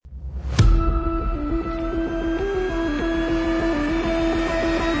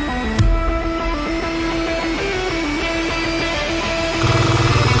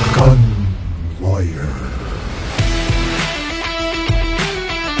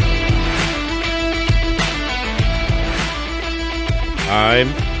I'm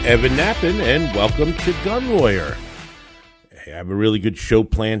Evan Knappen, and welcome to Gun Lawyer. I have a really good show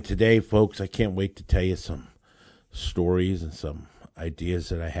planned today, folks. I can't wait to tell you some stories and some ideas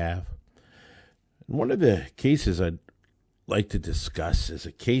that I have. And one of the cases I'd like to discuss is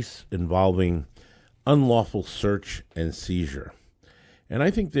a case involving unlawful search and seizure. And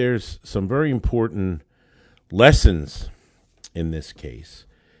I think there's some very important lessons in this case.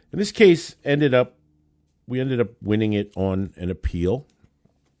 And this case we ended up winning it on an appeal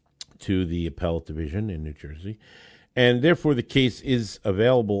to the appellate division in New Jersey. And therefore, the case is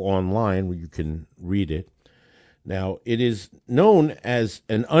available online where you can read it. Now, it is known as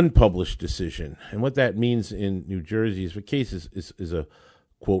an unpublished decision. And what that means in New Jersey is if a case is a,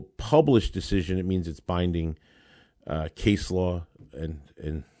 quote, published decision, it means it's binding case law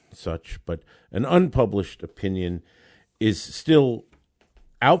and such. But an unpublished opinion is still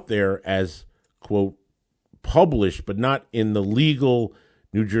out there as, quote, published, but not in the legal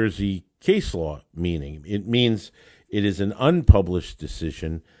New Jersey case law meaning. It means it is an unpublished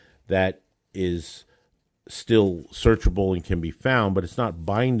decision that is still searchable and can be found, but it's not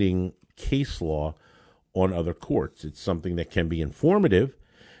binding case law on other courts. It's something that can be informative,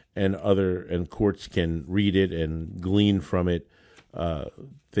 and courts can read it and glean from it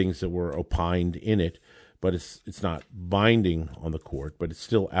things that were opined in it, but it's not binding on the court, but it's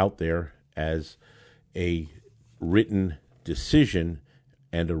still out there as a written decision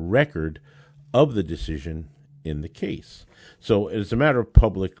and a record of the decision in the case. So as a matter of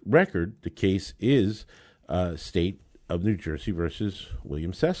public record, the case is State of New Jersey versus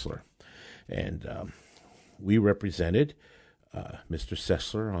William Sessler. And we represented Mr.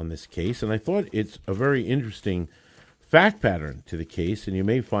 Sessler on this case, and I thought it's a very interesting fact pattern to the case, and you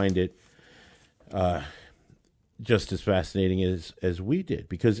may find it just as fascinating as we did,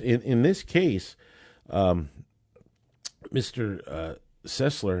 because in this case, Mr.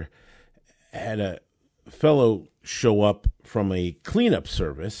 Sessler had a fellow show up from a cleanup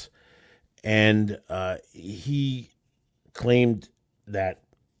service, and he claimed that,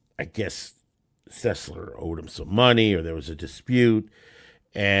 I guess, Sessler owed him some money, or there was a dispute,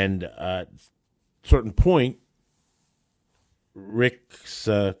 and at a certain point, Rick's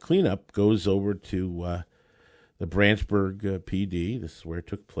cleanup goes over to the Branchburg PD, this is where it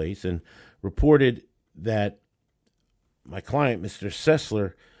took place, and reported that my client, Mr.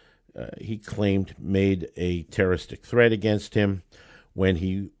 Sessler, he claimed made a terroristic threat against him when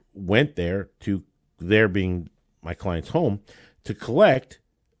he went there being my client's home, to collect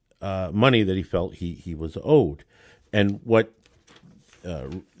money that he felt he was owed. And what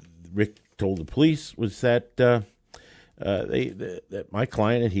Rick told the police was that that my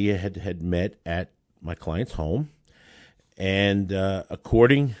client and he had met at my client's home, and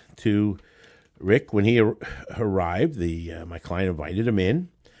according to Rick, when he arrived, my client invited him in,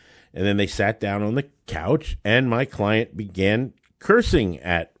 and then they sat down on the couch, and my client began cursing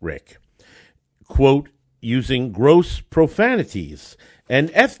at Rick, quote, using gross profanities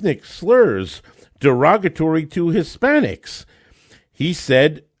and ethnic slurs derogatory to Hispanics. He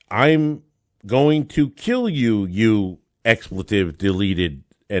said, "I'm going to kill you, you expletive deleted,"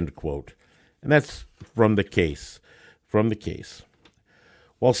 end quote. And that's from the case.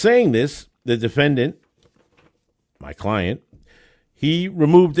 While saying this, the defendant, my client, he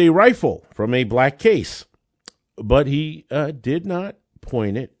removed a rifle from a black case, but he did not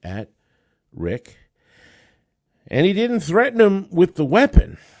point it at Rick, and he didn't threaten him with the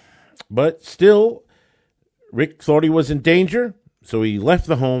weapon. But still, Rick thought he was in danger, so he left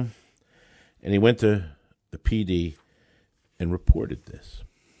the home, and he went to the PD and reported this.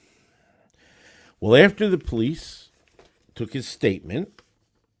 Well, after the police took his statement,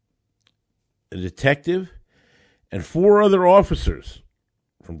 the detective and 4 other officers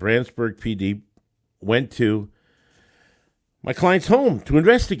from Branchburg PD went to my client's home to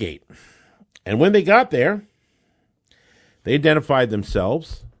investigate. And when they got there, they identified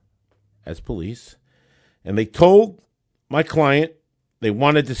themselves as police, and they told my client they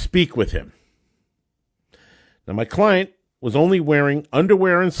wanted to speak with him. Now, my client was only wearing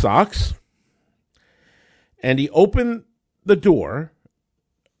underwear and socks, and he opened the door,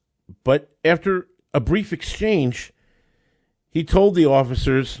 but after a brief exchange, he told the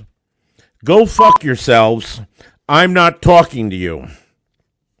officers, "Go fuck yourselves. I'm not talking to you."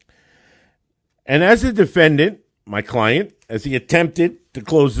 And as a defendant, my client, as he attempted to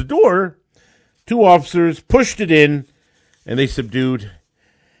close the door, 2 officers pushed it in, and they subdued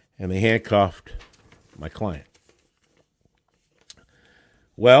and they handcuffed my client.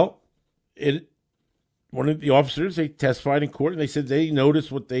 Well, one of the officers, they testified in court, and they said they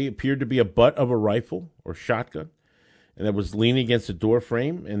noticed what they appeared to be a butt of a rifle or shotgun and that was leaning against a door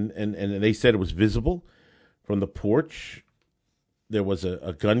frame, and they said it was visible from the porch. There was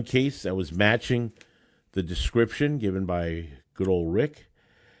a gun case that was matching the description given by good old Rick.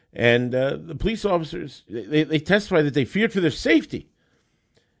 And the police officers, they testified that they feared for their safety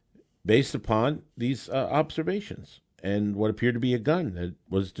based upon these observations and what appeared to be a gun that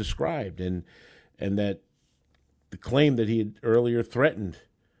was described, and that the claim that he had earlier threatened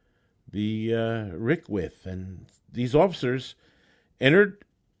the Rick with. And these officers entered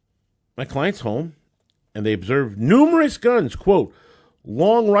my client's home, and they observed numerous guns, quote,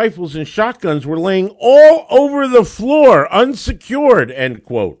 long rifles and shotguns were laying all over the floor, unsecured, end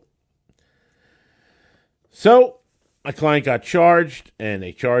quote. So my client got charged, and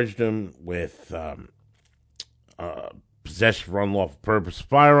they charged him with possession for unlawful purpose of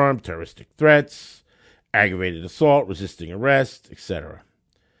firearm, terroristic threats, aggravated assault, resisting arrest, etc.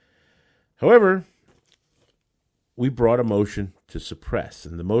 However, we brought a motion to suppress,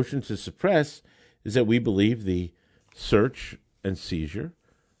 and the motion to suppress is that we believe the search and seizure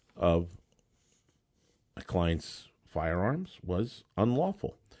of a client's firearms was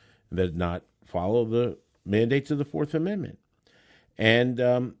unlawful, and that did not follow the mandates of the Fourth Amendment. And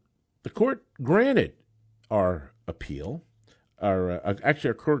the court granted our appeal, our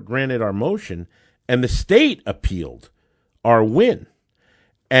court granted our motion, and the state appealed our win.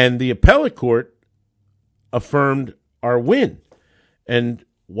 And the appellate court affirmed our win. And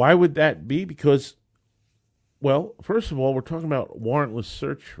why would that be? Because, well, first of all, we're talking about warrantless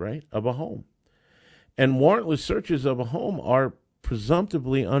search, right, of a home. And warrantless searches of a home are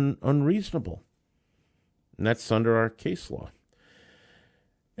presumptively unreasonable. And that's under our case law.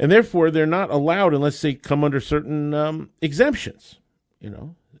 And therefore, they're not allowed unless they come under certain exemptions, you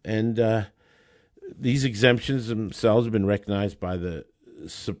know. And these exemptions themselves have been recognized by the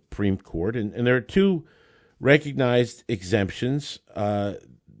Supreme Court. And there are two recognized exemptions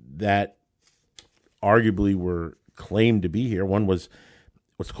that arguably were claimed to be here. One was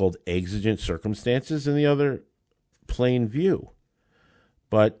what's called exigent circumstances, and the other plain view.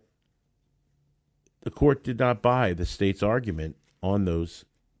 But the court did not buy the state's argument on those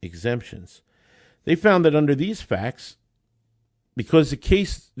exemptions. They found that under these facts,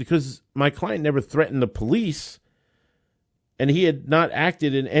 because my client never threatened the police, and he had not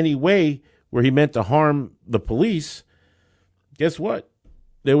acted in any way where he meant to harm the police, guess what?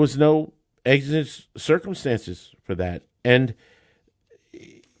 There was no exigent circumstances for that. And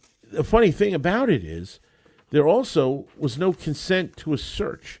the funny thing about it is there also was no consent to a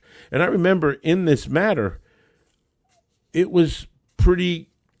search. And I remember in this matter, it was pretty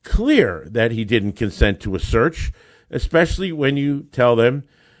clear that he didn't consent to a search, especially when you tell them,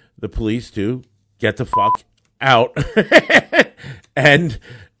 the police, to get the fuck out. And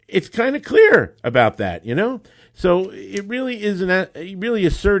it's kind of clear about that, you know? So it really isn't. He really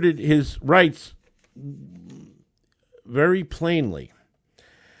asserted his rights very plainly.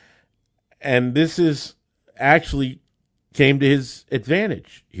 And this is actually came to his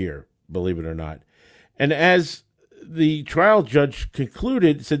advantage here, believe it or not. And as the trial judge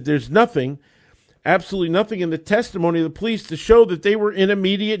concluded, said there's nothing, absolutely nothing in the testimony of the police to show that they were in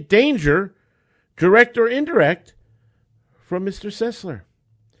immediate danger, direct or indirect, from Mr. Sessler.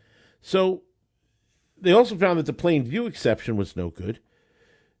 So they also found that the plain view exception was no good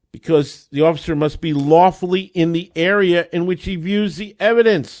because the officer must be lawfully in the area in which he views the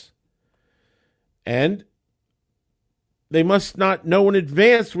evidence. And they must not know in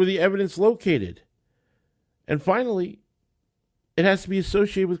advance where the evidence located. And finally, it has to be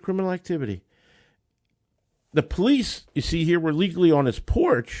associated with criminal activity. The police, you see here, were legally on his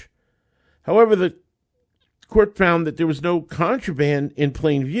porch. However, the court found that there was no contraband in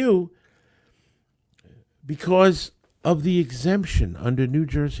plain view because of the exemption under New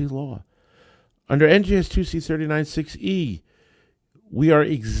Jersey law. Under NJS 2C39-6E, we are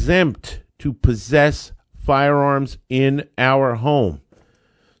exempt to possess firearms in our home.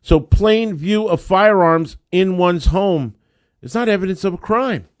 So plain view of firearms in one's home is not evidence of a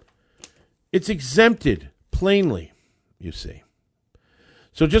crime. It's exempted plainly, you see.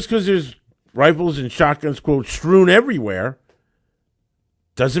 So just because there's rifles and shotguns, quote, strewn everywhere,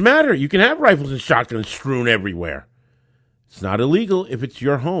 doesn't matter. You can have rifles and shotguns strewn everywhere. It's not illegal if it's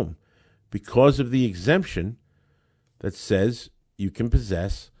your home because of the exemption that says you can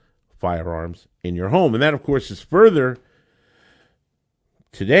possess firearms in your home. And that, of course, is further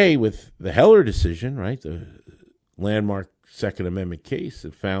today with the Heller decision, right? The landmark Second Amendment case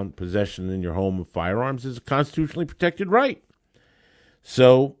that found possession in your home of firearms is a constitutionally protected right.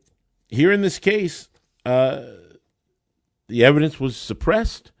 So here in this case, the evidence was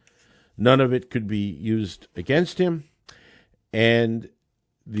suppressed. None of it could be used against him. and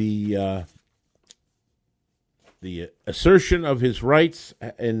the assertion of his rights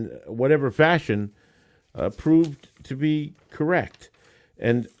in whatever fashion proved to be correct.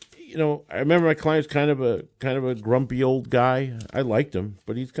 And I remember my client's kind of a grumpy old guy. I liked him,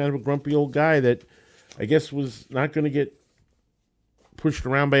 but he's kind of a grumpy old guy that I guess was not going to get pushed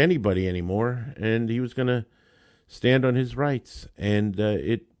around by anybody anymore, and he was going to stand on his rights. And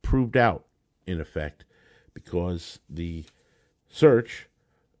it proved out, in effect, because the search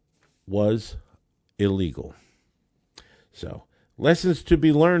was illegal. So, lessons to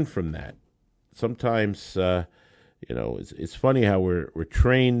be learned from that. Sometimes, it's funny how we're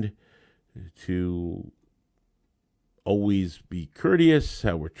trained to always be courteous,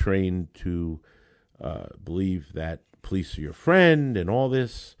 how we're trained to believe that police are your friend and all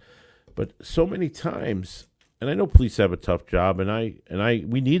this. But so many times, and I know police have a tough job,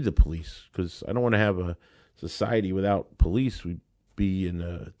 and we need the police, because I don't want to have a society without police. We'd be in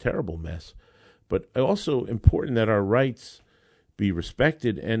a terrible mess. But also important that our rights be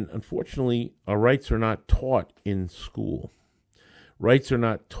respected, and unfortunately, our rights are not taught in school. Rights are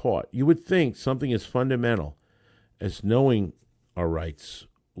not taught. You would think something as fundamental as knowing our rights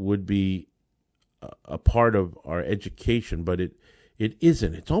would be a part of our education, but it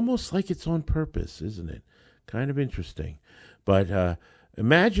isn't. It's almost like it's on purpose, isn't it? Kind of interesting. But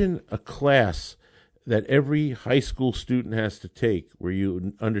imagine a class that every high school student has to take where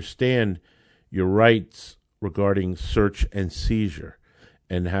you understand your rights regarding search and seizure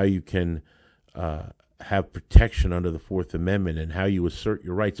and how you can have protection under the Fourth Amendment and how you assert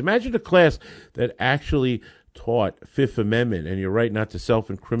your rights. Imagine a class that actually taught Fifth Amendment and your right not to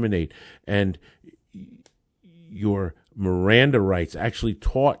self-incriminate and your Miranda rights actually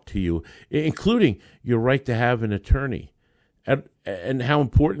taught to you, including your right to have an attorney, and how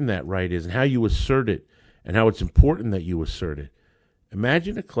important that right is and how you assert it and how it's important that you assert it.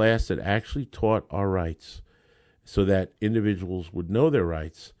 Imagine a class that actually taught our rights so that individuals would know their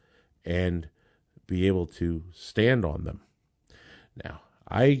rights and be able to stand on them. Now,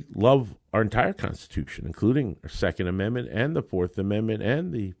 I love our entire Constitution, including our Second Amendment and the Fourth Amendment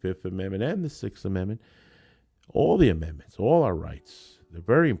and the Fifth Amendment and the Sixth Amendment. All the amendments, all our rights, they're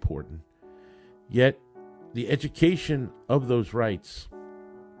very important. Yet, the education of those rights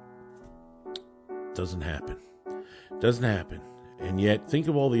doesn't happen. Doesn't happen. And yet, think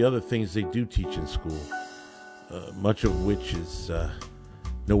of all the other things they do teach in school, much of which is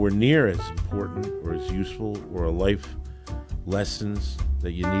nowhere near as important or as useful or life lessons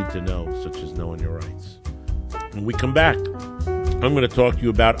that you need to know, such as knowing your rights. When we come back, I'm going to talk to you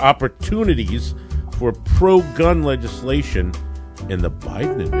about opportunities for pro-gun legislation in the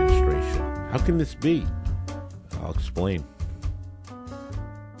Biden administration. How can this be? I'll explain.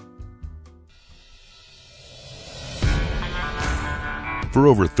 For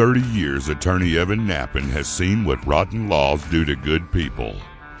over 30 years, attorney Evan Nappen has seen what rotten laws do to good people.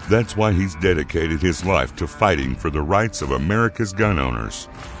 That's why he's dedicated his life to fighting for the rights of America's gun owners.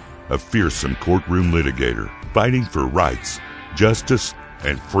 A fearsome courtroom litigator, fighting for rights, justice,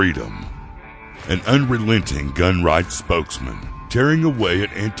 and freedom. An unrelenting gun rights spokesman, tearing away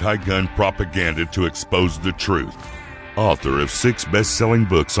at anti-gun propaganda to expose the truth. Author of 6 best-selling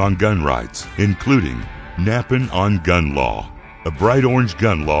books on gun rights, including Nappen on Gun Law, a bright orange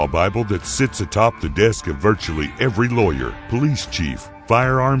gun law Bible that sits atop the desk of virtually every lawyer, police chief,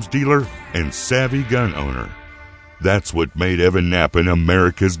 firearms dealer, and savvy gun owner. That's what made Evan Nappen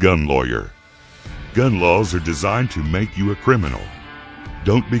America's gun lawyer. Gun laws are designed to make you a criminal.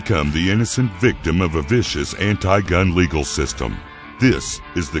 Don't become the innocent victim of a vicious anti-gun legal system. This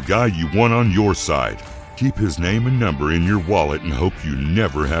is the guy you want on your side. Keep his name and number in your wallet and hope you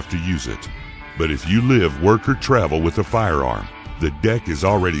never have to use it. But if you live, work, or travel with a firearm, the deck is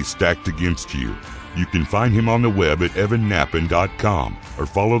already stacked against you. You can find him on the web at evannappen.com or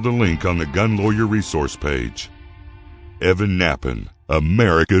follow the link on the Gun Lawyer resource page. Evan Nappen,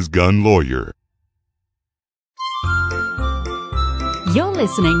 America's gun lawyer. You're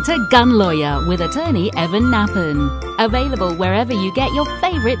listening to Gun Lawyer with attorney Evan Nappen. Available wherever you get your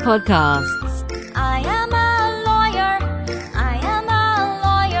favorite podcasts. I am a lawyer. I am a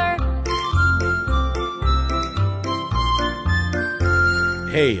lawyer.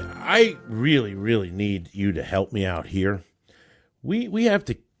 Hey, I really need you to help me out here. We have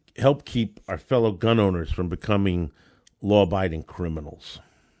to help keep our fellow gun owners from becoming law-abiding criminals.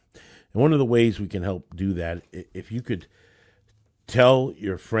 And one of the ways we can help do that, if you could tell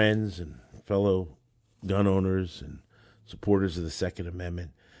your friends and fellow gun owners and supporters of the Second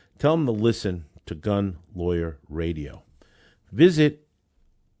Amendment, tell them to listen to Gun Lawyer Radio. Visit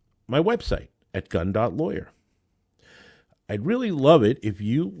my website at gun.lawyer. I'd really love it if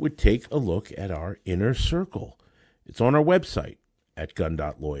you would take a look at our Inner Circle. It's on our website at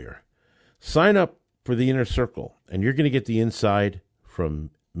gun.lawyer. Sign up for the Inner Circle, and you're going to get the inside from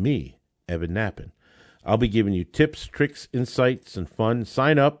me, Evan Nappen. I'll be giving you tips, tricks, insights, and fun.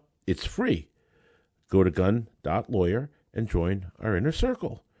 Sign up. It's free. Go to gun.lawyer and join our Inner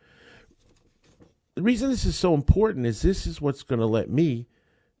Circle. The reason this is so important is this is what's going to let me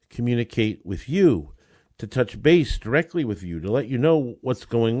communicate with you, to touch base directly with you, to let you know what's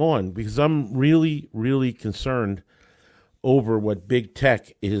going on, because I'm really, really concerned over what big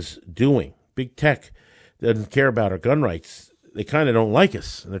tech is doing. Big tech doesn't care about our gun rights. They kind of don't like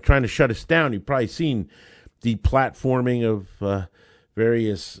us, and they're trying to shut us down. You've probably seen the platforming of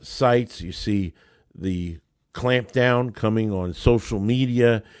various sites. You see the clampdown coming on social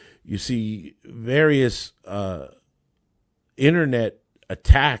media. You see various internet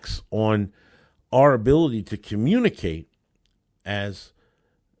attacks on our ability to communicate as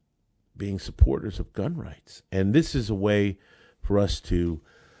being supporters of gun rights. And this is a way for us to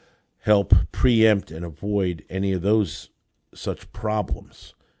help preempt and avoid any of those such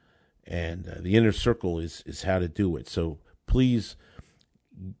problems. And the Inner Circle is how to do it. So please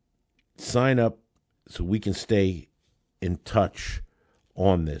sign up so we can stay in touch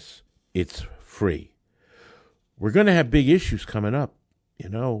on this. It's free. We're going to have big issues coming up,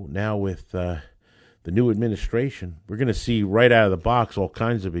 now with the new administration. We're going to see right out of the box all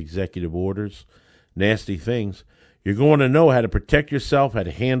kinds of executive orders, nasty things. You're going to know how to protect yourself, how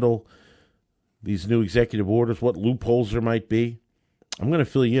to handle these new executive orders, what loopholes there might be. I'm going to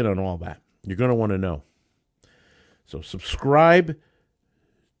fill you in on all that. You're going to want to know. So subscribe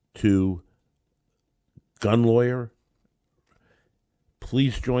to Gun Lawyer.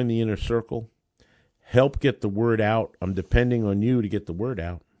 Please join the Inner Circle. Help get the word out. I'm depending on you to get the word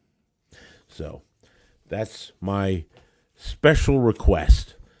out. So that's my special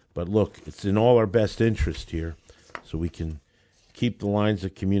request. But look, it's in all our best interest here, so we can keep the lines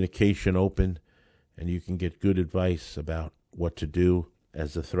of communication open, and you can get good advice about what to do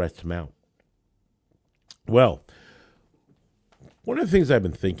as the threats mount. Well, one of the things I've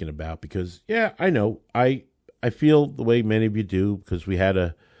been thinking about, because, I know, I feel the way many of you do, because we had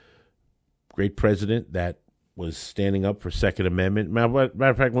a great president that was standing up for Second Amendment. Matter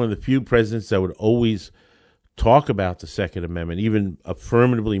of fact, one of the few presidents that would always talk about the Second Amendment, even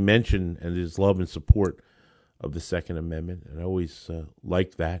affirmatively mention and his love and support of the Second Amendment, and I always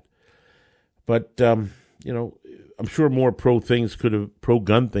liked that. But I'm sure more pro-gun things could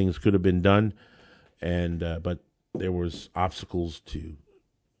have been done, and but there was obstacles to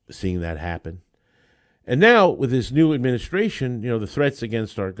seeing that happen. And now with this new administration, the threats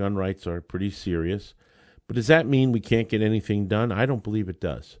against our gun rights are pretty serious. But does that mean we can't get anything done? I don't believe it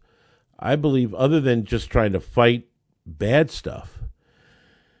does. I believe, other than just trying to fight bad stuff,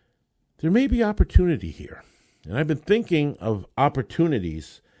 there may be opportunity here. And I've been thinking of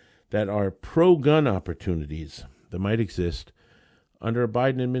opportunities that are pro-gun opportunities that might exist under a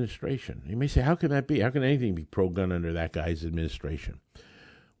Biden administration. You may say, how can that be? How can anything be pro-gun under that guy's administration?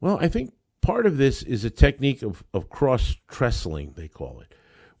 Well, I think part of this is a technique of cross-trestling, they call it,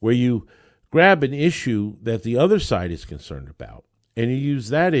 where you grab an issue that the other side is concerned about, and you use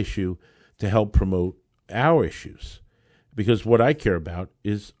that issue to help promote our issues. Because what I care about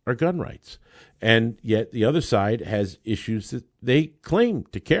is our gun rights. And yet the other side has issues that they claim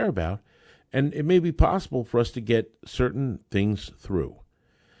to care about, and it may be possible for us to get certain things through.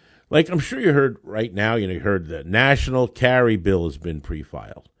 Like, I'm sure you heard right now, you heard the national carry bill has been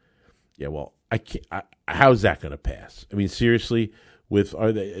pre-filed. Yeah, well, how's that going to pass? I mean, seriously, with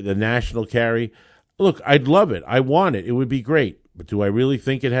the national carry? Look, I'd love it. I want it. It would be great. But do I really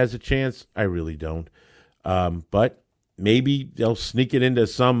think it has a chance? I really don't. But maybe they'll sneak it into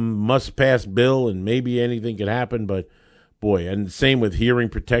some must-pass bill, and maybe anything could happen. But, boy, and same with Hearing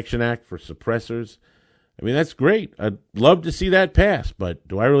Protection Act for suppressors. I mean, that's great. I'd love to see that pass. But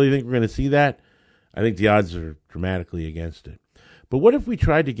do I really think we're going to see that? I think the odds are dramatically against it. But what if we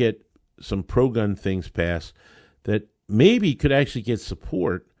tried to get some pro-gun things passed that maybe could actually get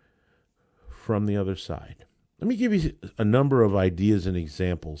support from the other side? Let me give you a number of ideas and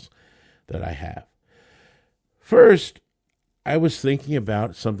examples that I have. First, I was thinking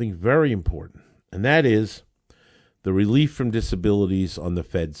about something very important, and that is the relief from disabilities on the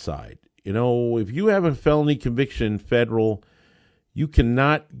Fed side. If you have a felony conviction federal, you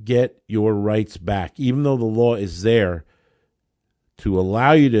cannot get your rights back, even though the law is there to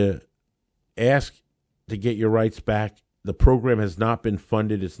allow you to ask to get your rights back. The program has not been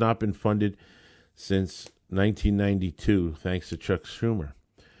funded. It's not been funded since 1992, thanks to Chuck Schumer.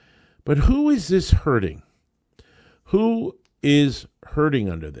 But who is this hurting? Who is hurting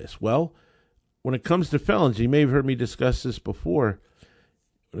under this? Well, when it comes to felons, you may have heard me discuss this before.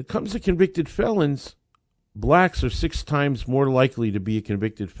 When it comes to convicted felons, blacks are 6 times more likely to be a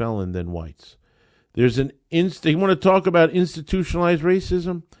convicted felon than whites. There's you want to talk about institutionalized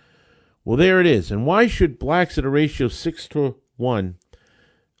racism? Well, there it is. And why should blacks at a ratio 6-1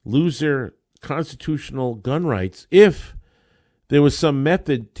 lose their constitutional gun rights if there was some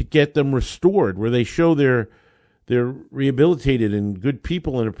method to get them restored where they show they're rehabilitated and good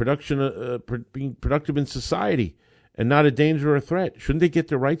people and being productive in society and not a danger or a threat? Shouldn't they get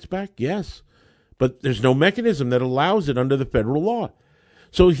their rights back? Yes. But there's no mechanism that allows it under the federal law.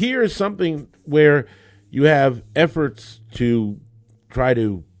 So here is something where you have efforts to try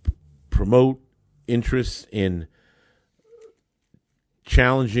to promote interests in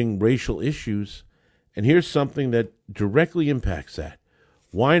challenging racial issues, and here's something that directly impacts that.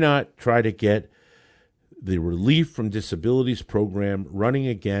 Why not try to get the Relief from Disabilities program running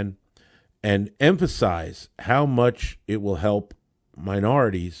again and emphasize how much it will help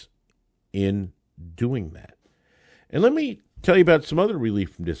minorities in doing that? And let me tell you about some other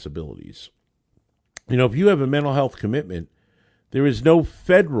relief from disabilities. If you have a mental health commitment, there is no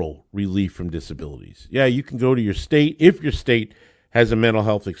federal relief from disabilities. Yeah, you can go to your state if your state has a mental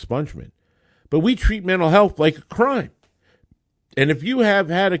health expungement. But we treat mental health like a crime. And if you have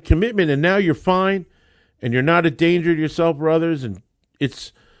had a commitment and now you're fine and you're not a danger to yourself or others and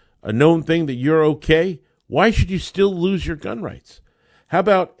it's a known thing that you're okay, why should you still lose your gun rights? How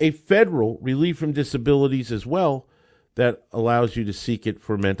about a federal relief from disabilities as well that allows you to seek it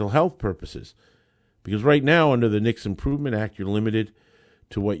for mental health purposes? Because right now, under the NICS Improvement Act, you're limited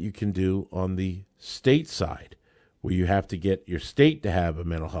to what you can do on the state side, where you have to get your state to have a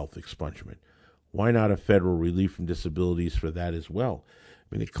mental health expungement. Why not a federal relief from disabilities for that as well? I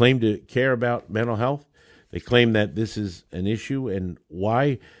mean, they claim to care about mental health. They claim that this is an issue, and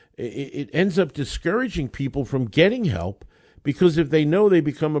why it ends up discouraging people from getting help, because if they know they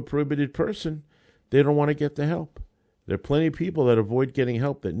become a prohibited person, they don't want to get the help. There are plenty of people that avoid getting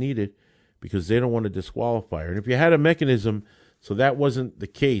help that need it because they don't want to disqualify her. And if you had a mechanism so that wasn't the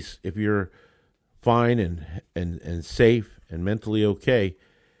case, if you're fine and safe and mentally okay,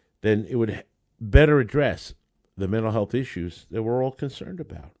 then it would better address the mental health issues that we're all concerned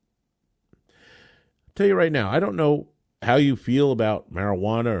about. I'll tell you right now, I don't know how you feel about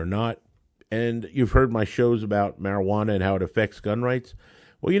marijuana or not, and you've heard my shows about marijuana and how it affects gun rights.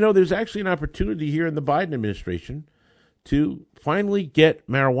 Well, there's actually an opportunity here in the Biden administration to finally get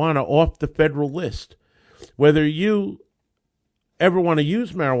marijuana off the federal list. Whether you ever want to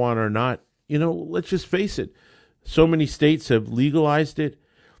use marijuana or not, let's just face it. So many states have legalized it,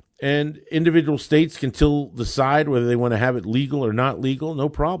 and individual states can still decide whether they want to have it legal or not legal, no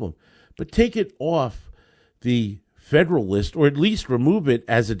problem. But take it off the federal list, or at least remove it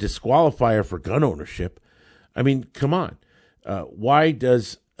as a disqualifier for gun ownership. I mean, come on. Why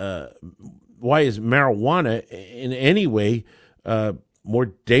is marijuana in any way more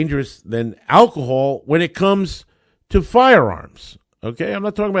dangerous than alcohol when it comes to firearms? Okay, I'm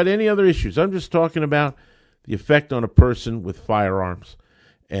not talking about any other issues. I'm just talking about the effect on a person with firearms.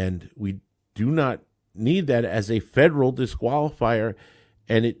 And we do not need that as a federal disqualifier,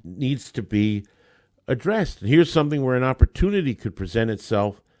 and it needs to be addressed. And here's something where an opportunity could present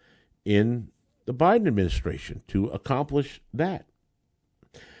itself in the Biden administration to accomplish that.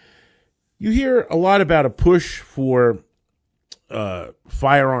 You hear a lot about a push for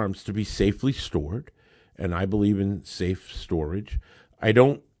firearms to be safely stored, and I believe in safe storage. I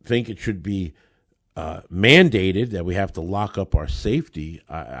don't think it should be mandated that we have to lock up our safety.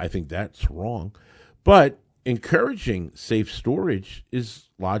 I think that's wrong. But encouraging safe storage is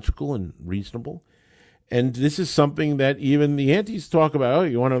logical and reasonable. And this is something that even the antis talk about. Oh,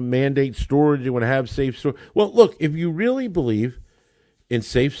 you want to mandate storage, you want to have safe storage. Well, look, if you really believe in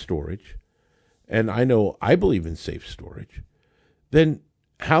safe storage, and I know I believe in safe storage, then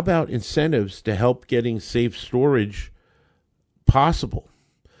how about incentives to help getting safe storage possible?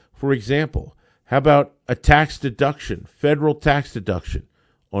 For example, how about a tax deduction, federal tax deduction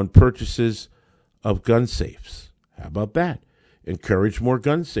on purchases of gun safes? How about that? Encourage more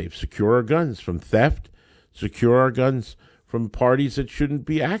gun safes, secure our guns from theft, secure our guns from parties that shouldn't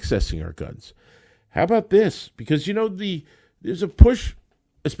be accessing our guns. How about this? Because, there's a push,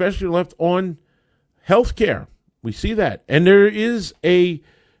 especially left, on health care. We see that. And there is a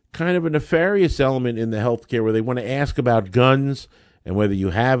kind of a nefarious element in the health care where they want to ask about guns and whether you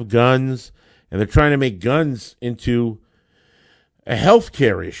have guns, and they're trying to make guns into a health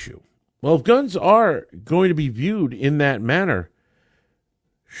care issue. Well, if guns are going to be viewed in that manner,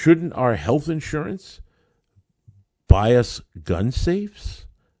 shouldn't our health insurance buy us gun safes?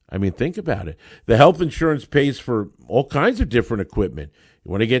 I mean, think about it. The health insurance pays for all kinds of different equipment.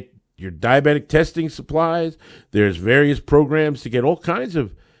 You want to get your diabetic testing supplies. There's various programs to get all kinds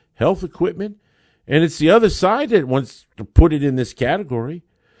of health equipment. And it's the other side that wants to put it in this category.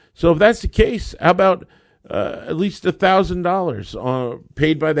 So if that's the case, how about at least $1,000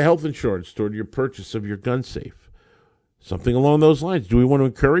 paid by the health insurance toward your purchase of your gun safe? Something along those lines. Do we want to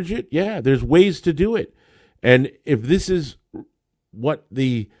encourage it? Yeah, there's ways to do it. And if this is what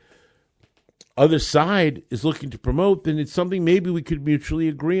the other side is looking to promote, then it's something maybe we could mutually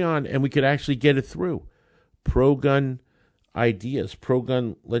agree on and we could actually get it through. Pro-gun ideas,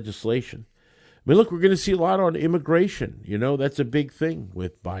 pro-gun legislation. I mean, look, we're going to see a lot on immigration. You know, that's a big thing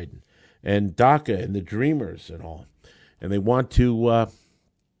with Biden and DACA and the Dreamers and all. And they want to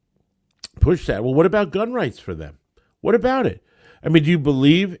push that. Well, what about gun rights for them? What about it? I mean, do you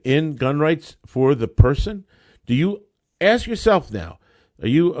believe in gun rights for the person? Do you ask yourself now, are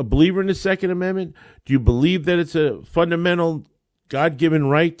you a believer in the Second Amendment? Do you believe that it's a fundamental God-given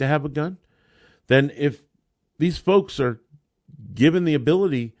right to have a gun? Then if these folks are given the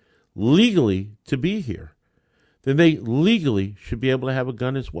ability legally to be here, then they legally should be able to have a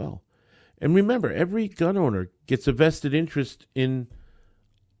gun as well. And remember, every gun owner gets a vested interest in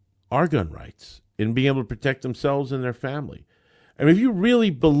our gun rights, in being able to protect themselves and their family. I mean, if you really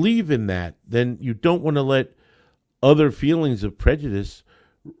believe in that, then you don't want to let other feelings of prejudice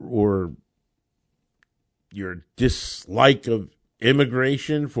or your dislike of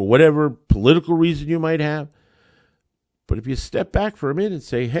immigration for whatever political reason you might have. But if you step back for a minute and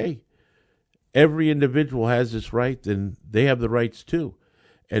say, hey, every individual has this right, then they have the rights too.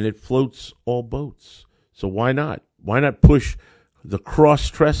 And it floats all boats. So why not? Why not push the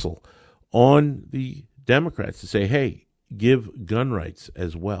cross-trestle on the Democrats to say, hey, give gun rights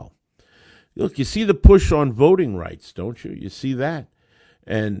as well? Look, you see the push on voting rights, don't you? You see that.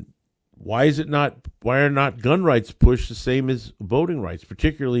 And why are not gun rights pushed the same as voting rights,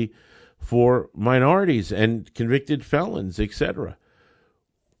 particularly for minorities and convicted felons, etc.?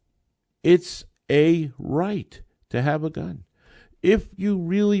 It's a right to have a gun. If you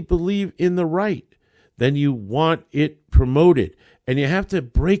really believe in the right, then you want it promoted. And you have to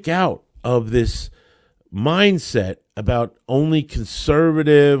break out of this mindset about only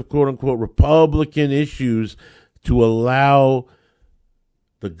conservative, quote-unquote, Republican issues to allow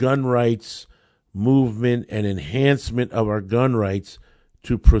the gun rights movement and enhancement of our gun rights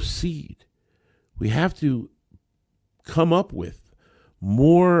to proceed. We have to come up with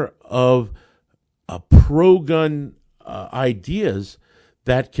more of a pro-gun ideas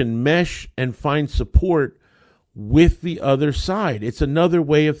that can mesh and find support with the other side. It's another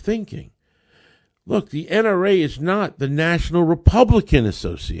way of thinking. Look, the NRA is not the National Republican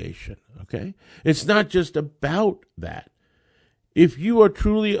Association, okay? It's not just about that. If you are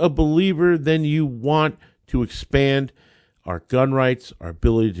truly a believer, then you want to expand our gun rights, our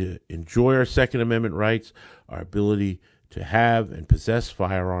ability to enjoy our Second Amendment rights, our ability to have and possess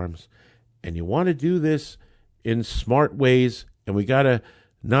firearms. And you want to do this in smart ways, and we got to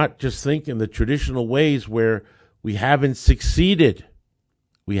not just think in the traditional ways where we haven't succeeded.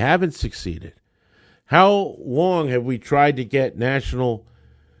 We haven't succeeded. How long have we tried to get national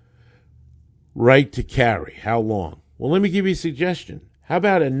right to carry? How long? Well, let me give you a suggestion. How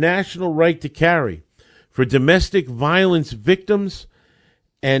about a national right to carry for domestic violence victims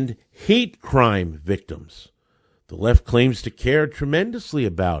and hate crime victims? The left claims to care tremendously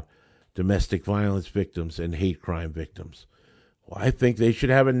about domestic violence victims and hate crime victims. Well, I think they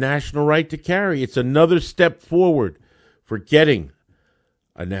should have a national right to carry. It's another step forward for getting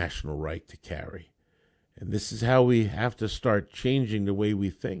a national right to carry. And this is how we have to start changing the way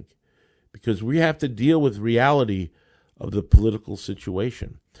we think, because we have to deal with reality of the political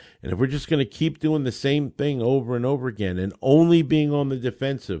situation. And if we're just going to keep doing the same thing over and over again and only being on the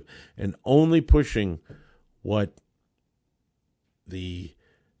defensive and only pushing what the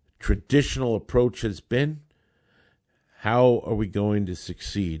traditional approach has been, how are we going to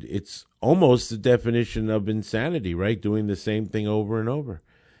succeed? It's almost the definition of insanity, right? Doing the same thing over and over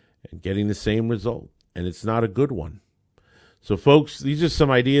and getting the same result. And it's not a good one. So, folks, these are some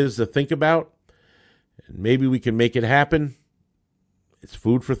ideas to think about, and maybe we can make it happen. It's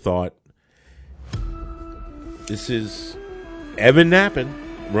food for thought. This is Evan Nappen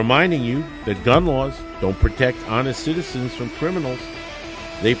reminding you that gun laws don't protect honest citizens from criminals.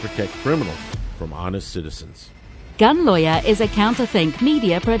 They protect criminals from honest citizens. Gun Lawyer is a Counterthink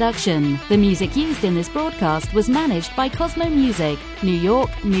media production. The music used in this broadcast was managed by Cosmo Music, New York,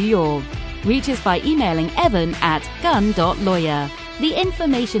 New York. Reach us by emailing evan@gun.lawyer. The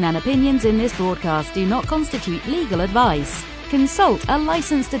information and opinions in this broadcast do not constitute legal advice. Consult a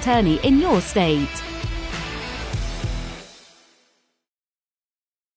licensed attorney in your state.